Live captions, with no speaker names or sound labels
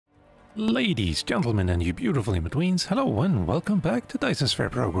Ladies, gentlemen, and you beautiful in-betweens, hello and welcome back to Dyson Sphere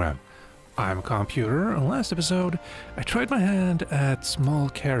Program. I'm Calmputer. On last episode, I tried my hand at small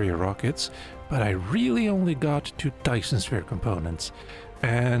carrier rockets, but I really only got to Dyson Sphere Components,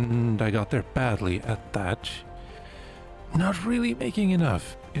 and I got there badly at that. Not really making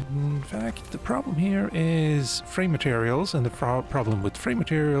enough. In fact, the problem here is frame materials, and the problem with frame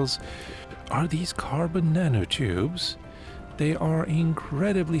materials are these carbon nanotubes. They are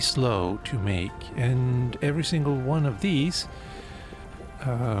incredibly slow to make, and every single one of these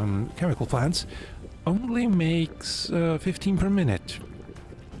chemical plants only makes 15 per minute.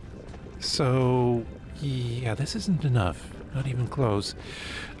 So, yeah, this isn't enough. Not even close.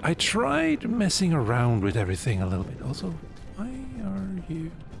 I tried messing around with everything a little bit. Also, why are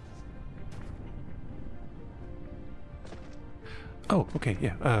you... Oh, okay,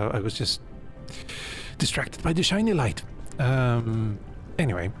 yeah. I was just distracted by the shiny light.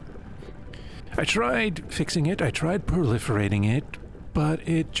 Anyway, I tried fixing it, I tried proliferating it, but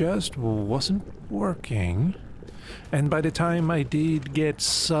it just wasn't working. And by the time I did get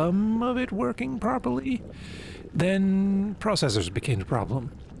some of it working properly, then processors became the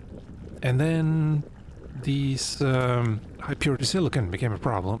problem. And then these high purity silicon became a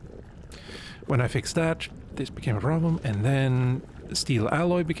problem. When I fixed that, this became a problem, and then steel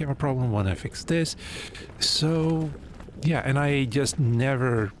alloy became a problem when I fixed this. So... yeah, and I just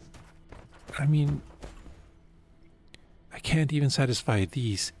never... I mean... I can't even satisfy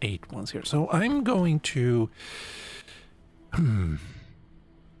these 8 ones here. So I'm going to...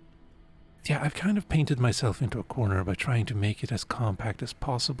 yeah, I've kind of painted myself into a corner by trying to make it as compact as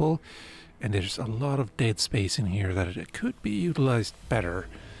possible. And there's a lot of dead space in here that it could be utilized better.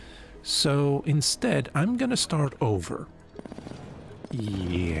 So instead, I'm gonna start over.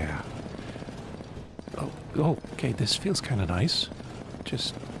 Yeah. Oh, okay, this feels kind of nice.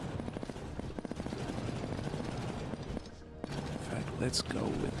 Just... in fact, let's go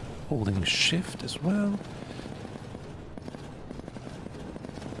with holding shift as well.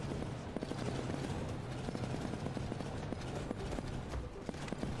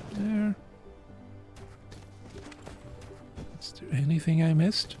 There. Is there anything I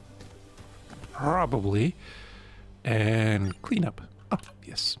missed? Probably. And clean up. Oh,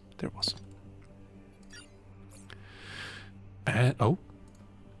 yes, there was. And, oh,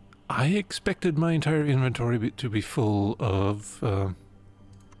 I expected my entire inventory to be full of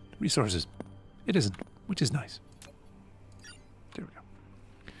resources. It isn't, which is nice. There we go.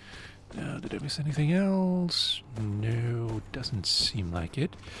 Now, did I miss anything else? No, doesn't seem like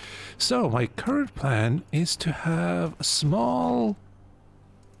it. So, my current plan is to have a small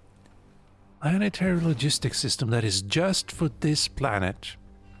planetary logistics system that is just for this planet.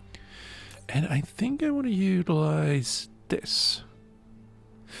 And I think I want to utilize this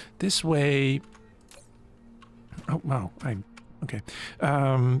way. Oh wow, okay.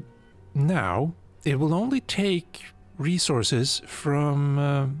 Now it will only take resources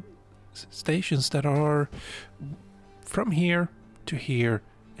from stations that are from here to here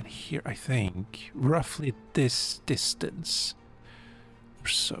and here. I think roughly this distance or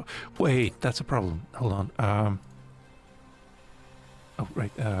so. Wait, that's a problem. Hold on. Oh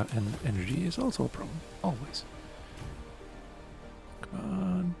right, and energy is also a problem. Always.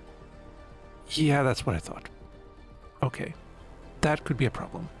 Yeah, that's what I thought. Okay. That could be a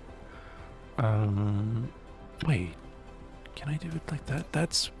problem. Wait. Can I do it like that?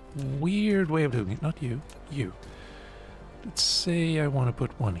 That's a weird way of doing it. Not you. You. Let's say I want to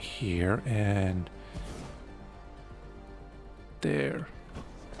put one here and... there.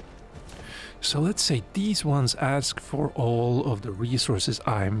 So let's say these ones ask for all of the resources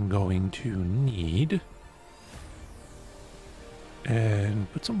I'm going to need. And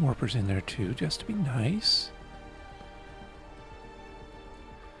put some warpers in there too, just to be nice.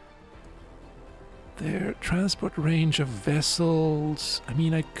 Their transport range of vessels. I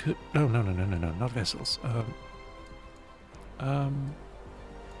mean, I could... No, not vessels.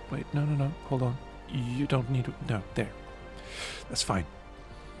 Wait, no, hold on. You don't need to... No, there. That's fine.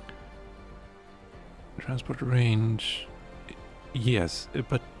 Transport range... yes,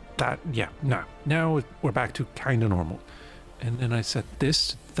 but that... yeah, no. Now we're back to kind of normal. And then I set this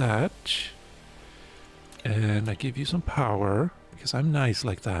to that. And I give you some power, because I'm nice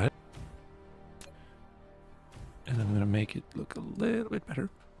like that. And I'm going to make it look a little bit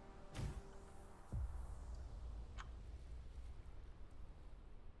better.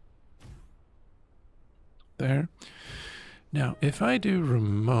 There. Now, if I do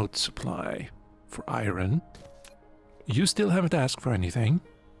remote supply for iron, you still haven't asked for anything.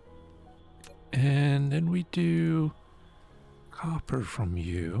 And then we do copper from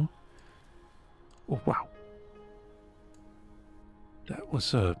you. Oh, wow. That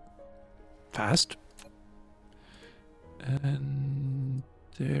was fast. And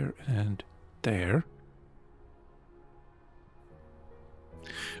there and there.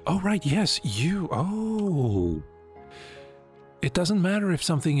 Oh, right, yes, you. Oh. It doesn't matter if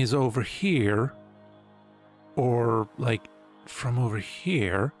something is over here or, like, from over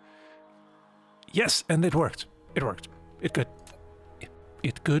here. Yes, and it worked. It worked. It good.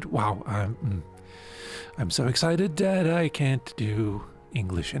 It good. Wow, I'm so excited that I can't do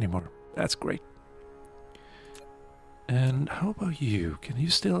English anymore. That's great. And how about you? Can you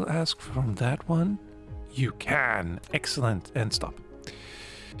still ask from that one? You can. Excellent. And stop.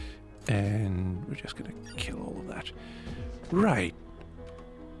 And we're just gonna kill all of that. Right.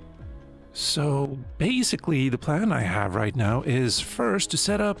 So basically the plan I have right now is first to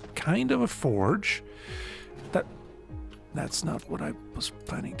set up kind of a forge. That's not what I was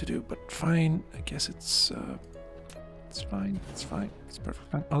planning to do, but fine. I guess it's fine. It's fine. It's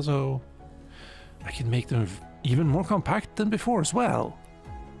perfect fine. Also, I can make them even more compact than before as well.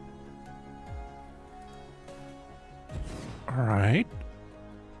 All right.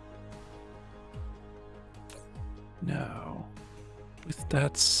 Now, with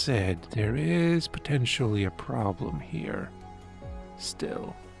that said, there is potentially a problem here.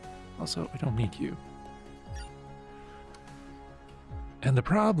 Still. Also, I don't need you. And the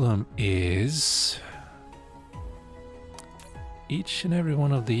problem is each and every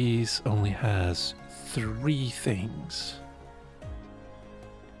one of these only has 3 things.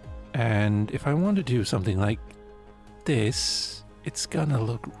 And if I want to do something like this, it's gonna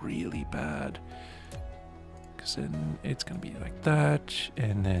look really bad. Because then it's gonna be like that,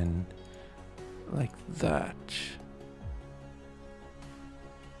 and then like that.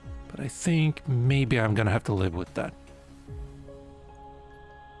 But I think maybe I'm gonna have to live with that.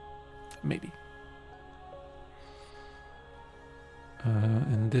 Maybe.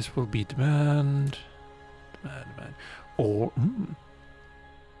 And this will be demand. Or,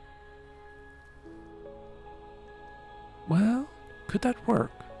 well, could that work?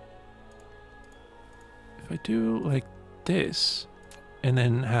 If I do like this, and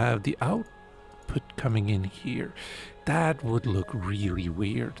then have the output coming in here, that would look really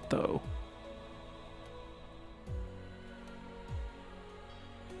weird, though.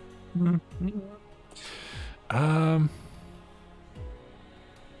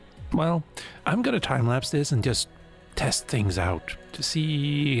 Well, I'm gonna time-lapse this and just test things out to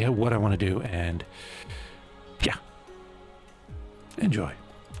see what I want to do, and yeah, enjoy.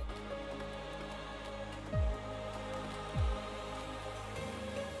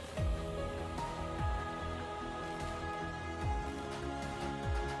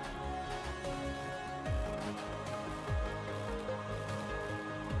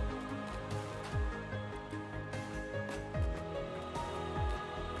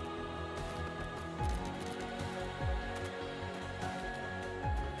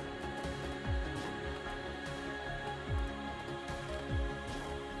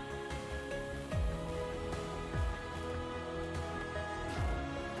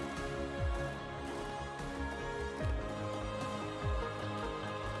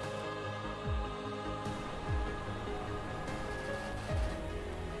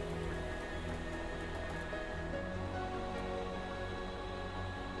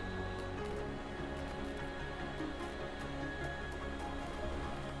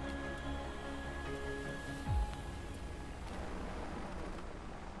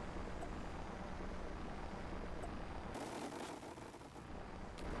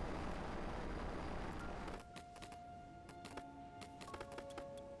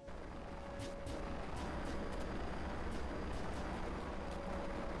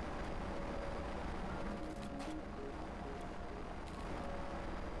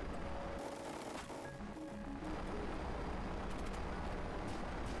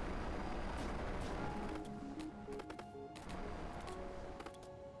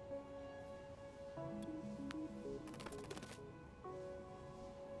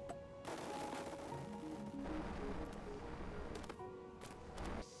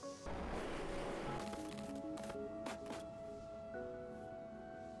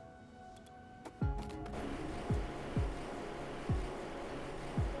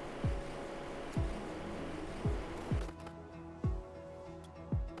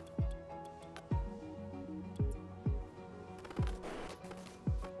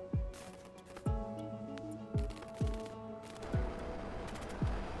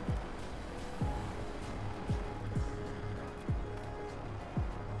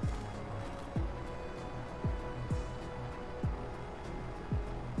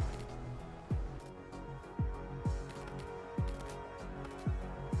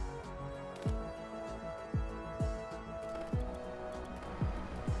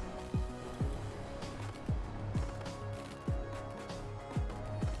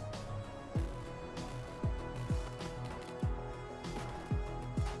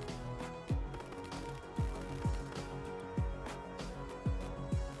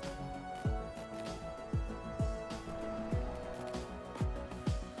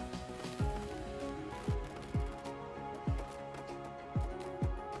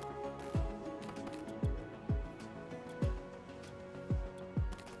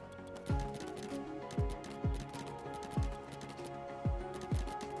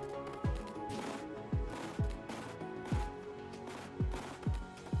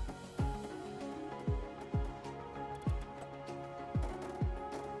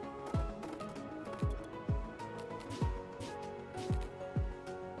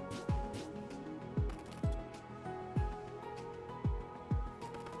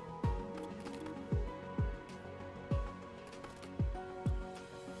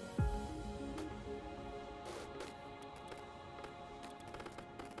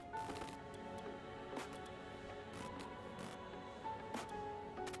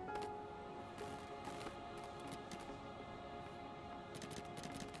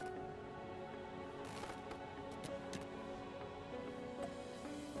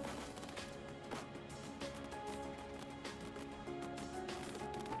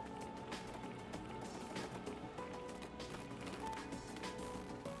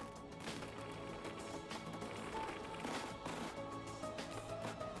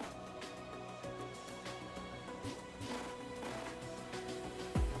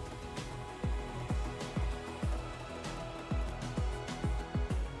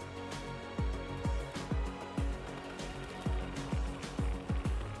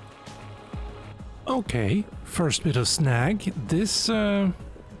 Okay, first bit of snag. This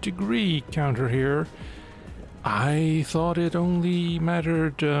degree counter here, I thought it only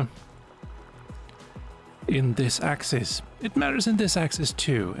mattered in this axis. It matters in this axis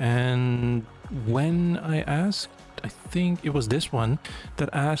too, and when I asked, I think it was this one that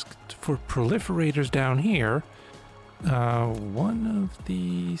asked for proliferators down here, one of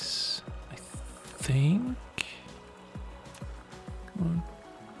these, I think,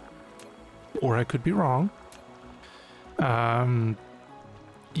 or I could be wrong.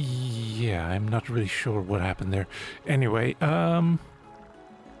 Yeah, I'm not really sure what happened there. Anyway,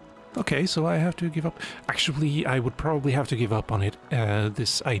 okay, so I have to give up. Actually, I would probably have to give up on it,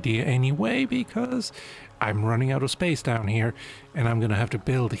 this idea anyway, because I'm running out of space down here, and I'm gonna have to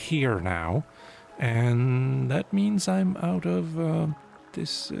build here now. And that means I'm out of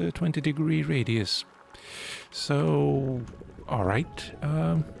this 20-degree radius. So, all right.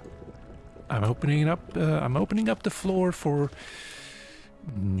 I'm opening up the floor for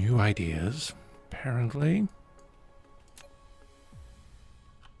new ideas, apparently.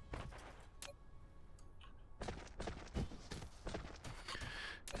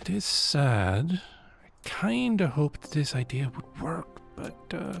 It is sad. I kinda hoped this idea would work,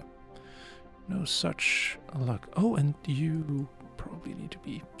 but no such luck. Oh, and you probably need to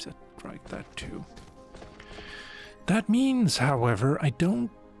be set like that too. That means, however, I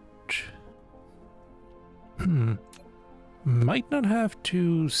don't might not have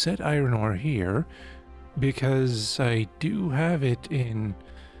to set iron ore here, because I do have it in,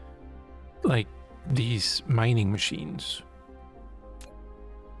 like, these mining machines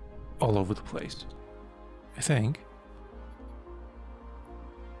all over the place, I think.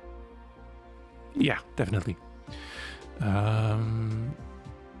 Yeah, definitely.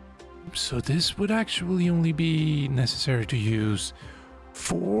 So this would actually only be necessary to use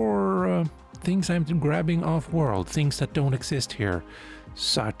for things I'm grabbing off-world, things that don't exist here,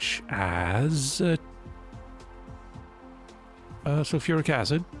 such as sulfuric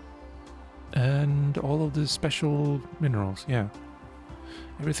acid and all of the special minerals. Yeah,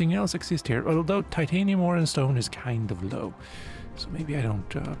 everything else exists here, although titanium ore and stone is kind of low, so maybe I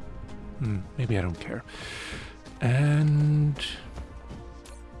don't maybe I don't care. And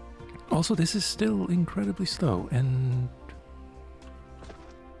also, this is still incredibly slow, and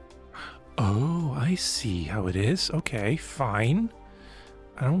oh, I see how it is. Okay, fine.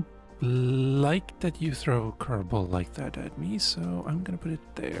 I don't like that you throw a curveball like that at me, so I'm gonna put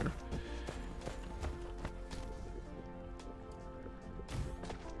it there.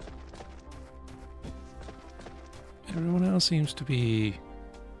 Everyone else seems to be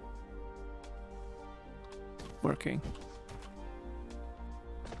working.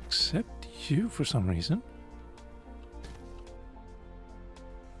 Except you, for some reason.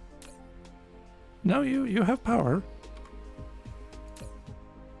 No, you have power.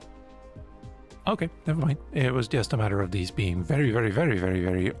 Okay, never mind. It was just a matter of these being very, very, very, very,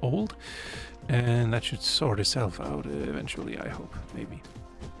 very old. And that should sort itself out eventually, I hope. Maybe.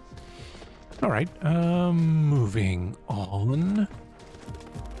 Alright, moving on.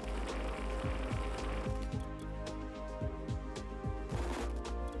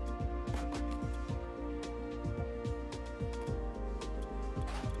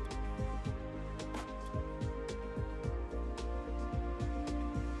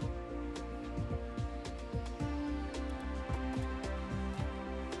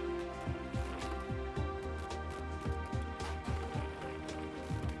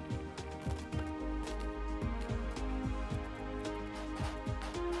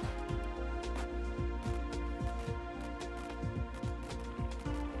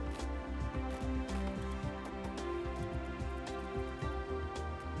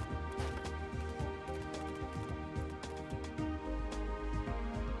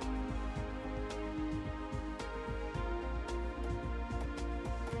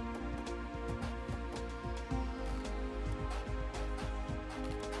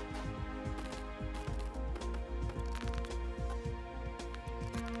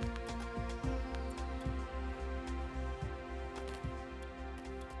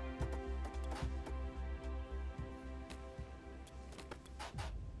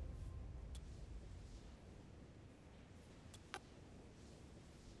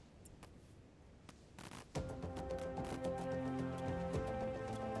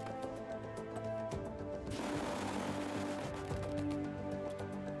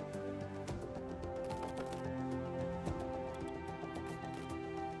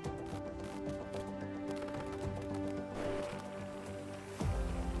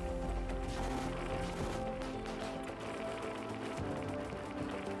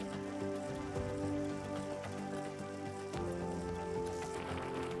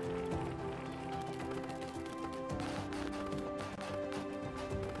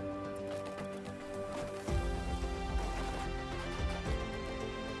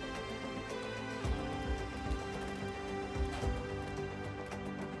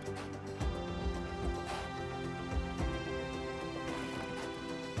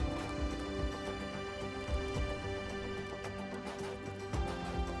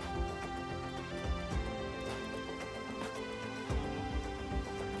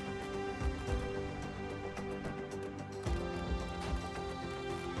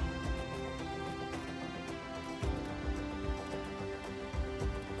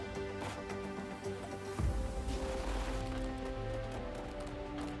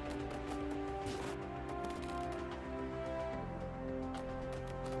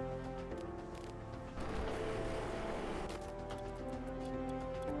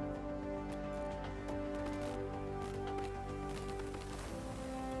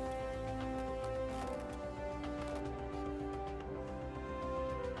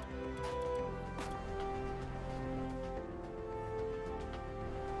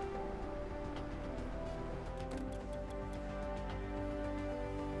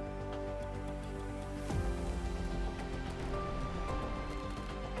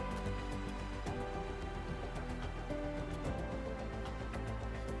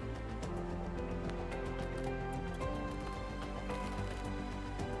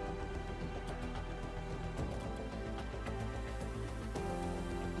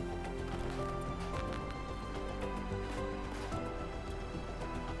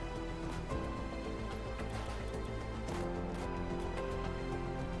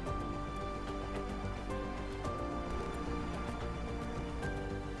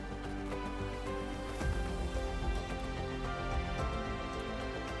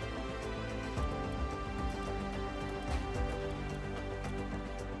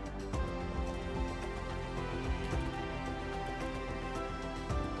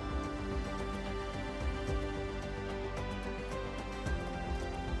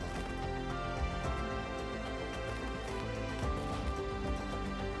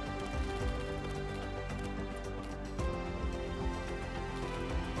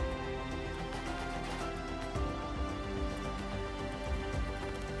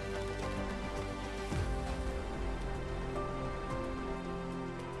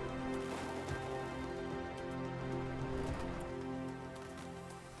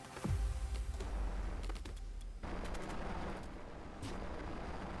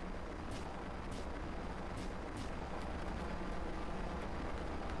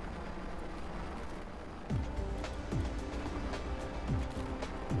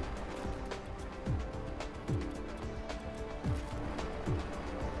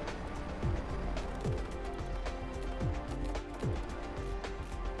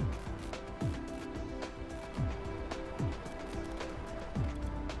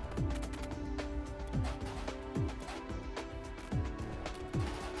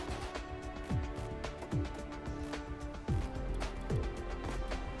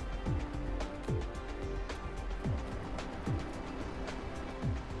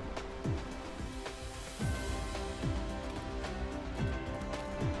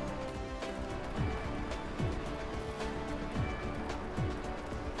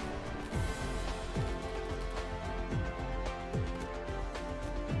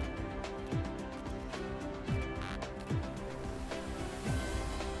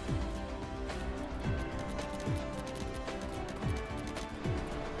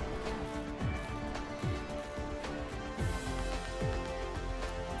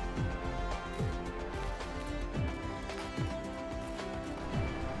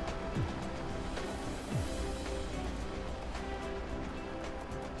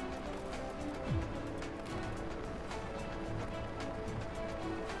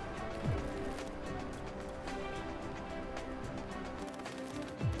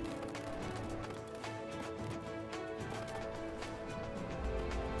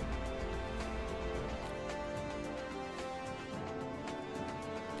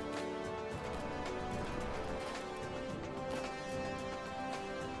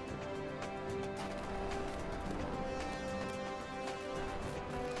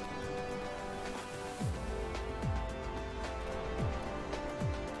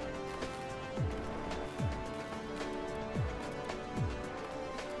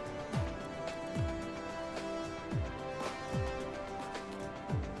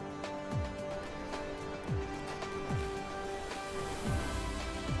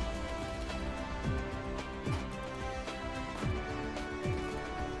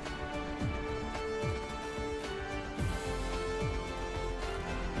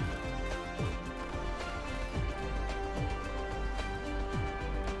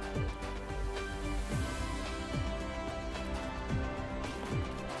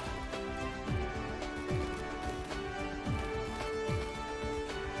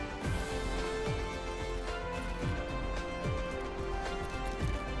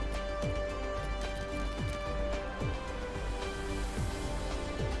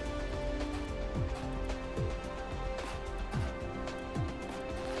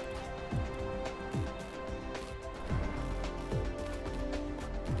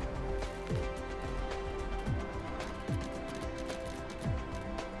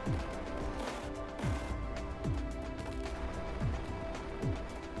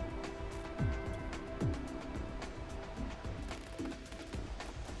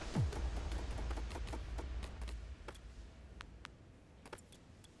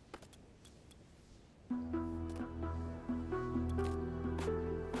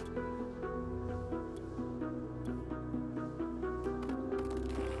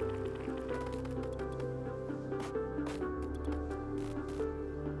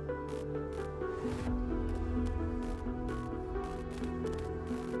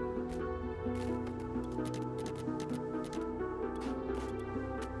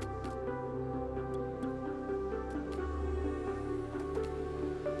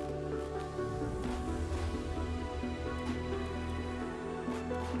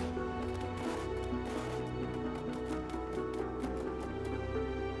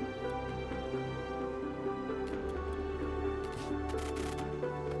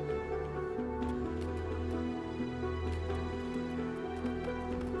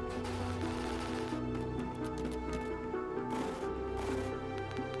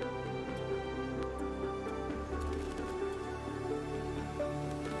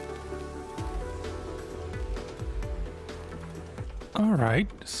 All right,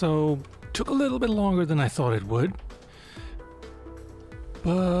 so took a little bit longer than I thought it would.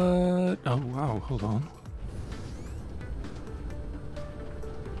 But oh wow, hold on.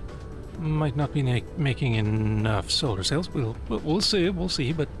 Might not be making enough solar cells. We'll see,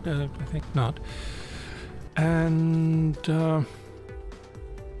 but I think not. And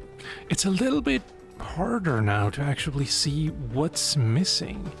it's a little bit harder now to actually see what's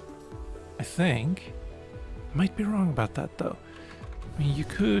missing. I think. Might be wrong about that though. I mean, you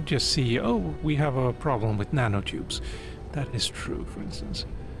could just see, oh, we have a problem with nanotubes. That is true, for instance.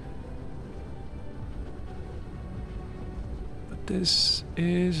 But this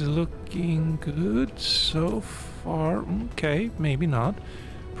is looking good so far. Okay, maybe not.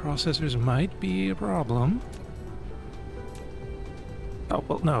 Processors might be a problem. Oh,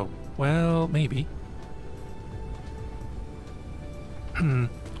 well, no. Well, maybe.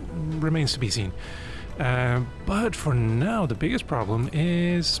 Remains to be seen. But for now, the biggest problem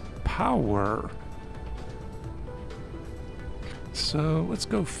is power. So let's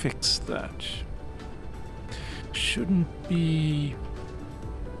go fix that. Shouldn't be...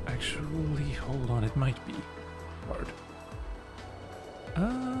 Actually, hold on, it might be hard.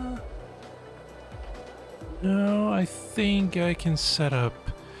 No, I think I can set up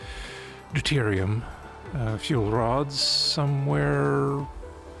deuterium fuel rods somewhere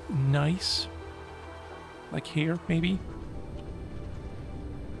nice. Like here, maybe?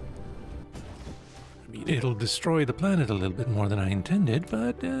 I mean, it'll destroy the planet a little bit more than I intended,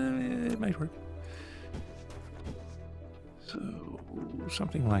 but it might work. So,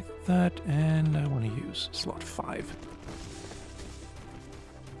 something like that, and I want to use slot 5.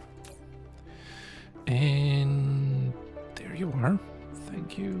 And there you are.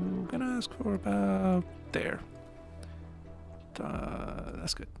 Thank you. Gonna ask for about there.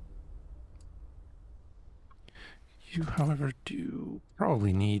 That's good. You, however, do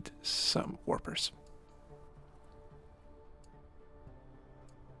probably need some warpers.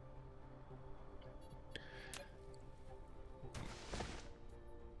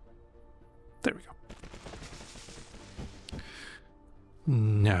 There we go.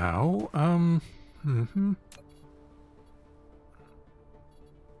 Now,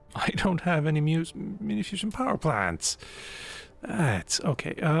 I don't have any mini fusion power plants. That's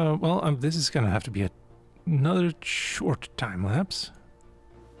okay. Well, this is gonna have to be another short time lapse.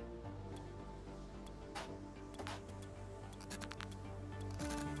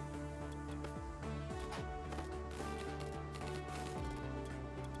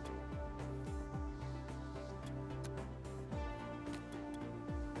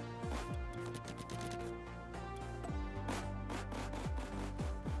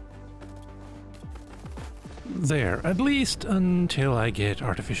 There, at least until I get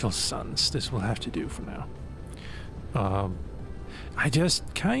artificial suns. This will have to do for now. I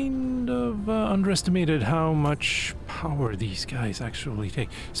just kind of underestimated how much power these guys actually take,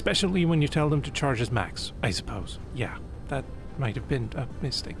 especially when you tell them to charge as max, I suppose. Yeah, that might have been a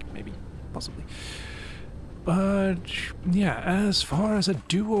mistake, maybe, possibly. But yeah, as far as a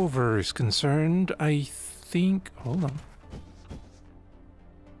do-over is concerned, I think... Hold on.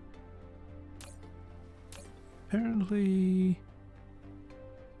 Apparently...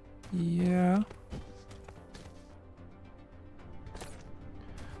 Yeah...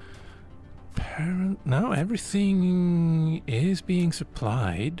 No, everything is being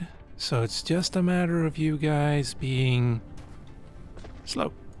supplied, so it's just a matter of you guys being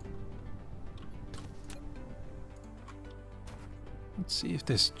slow. Let's see if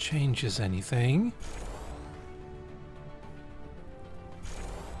this changes anything.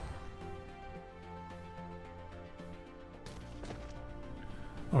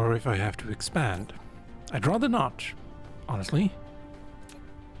 Or if I have to expand. I'd rather not, honestly.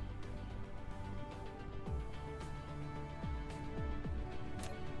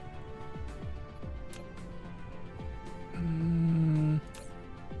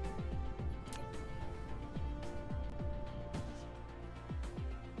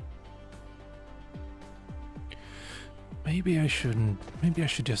 Maybe I shouldn't. Maybe I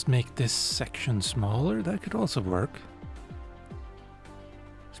should just make this section smaller. That could also work.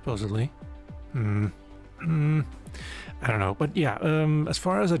 Supposedly. I don't know. But yeah, as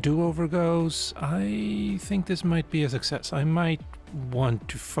far as a do-over goes, I think this might be a success. I might want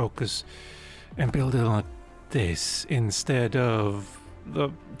to focus and build it on this instead of the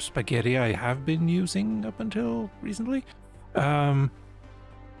spaghetti I have been using up until recently.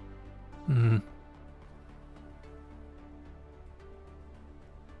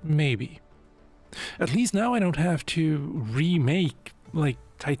 Maybe. At least now I don't have to remake like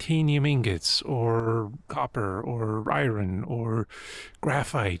titanium ingots or copper or iron or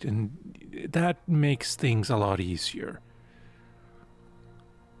graphite, and that makes things a lot easier.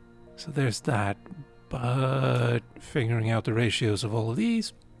 So there's that, but figuring out the ratios of all of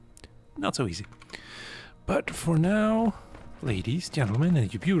these, not so easy. But for now, ladies, gentlemen,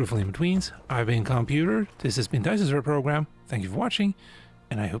 and you beautiful in-betweens, I've been Calmputer, this has been Dyson Sphere Program, thank you for watching,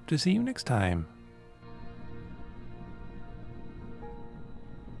 and I hope to see you next time.